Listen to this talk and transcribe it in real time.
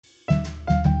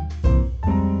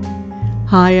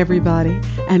Hi, everybody,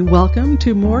 and welcome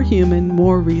to More Human,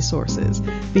 More Resources,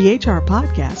 the HR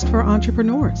podcast for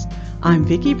entrepreneurs. I'm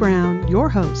Vicki Brown, your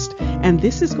host, and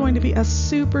this is going to be a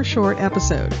super short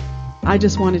episode. I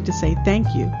just wanted to say thank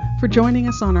you for joining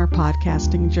us on our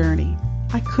podcasting journey.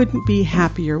 I couldn't be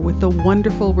happier with the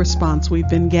wonderful response we've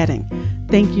been getting.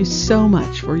 Thank you so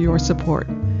much for your support.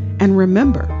 And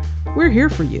remember, we're here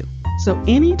for you. So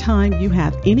anytime you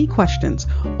have any questions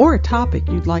or a topic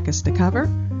you'd like us to cover,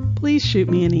 please shoot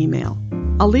me an email.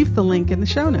 I'll leave the link in the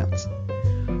show notes.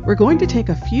 We're going to take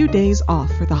a few days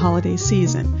off for the holiday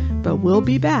season, but we'll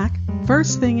be back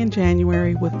first thing in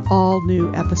January with all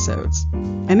new episodes.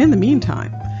 And in the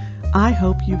meantime, I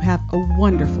hope you have a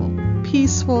wonderful,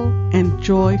 peaceful, and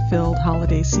joy-filled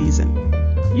holiday season.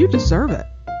 You deserve it.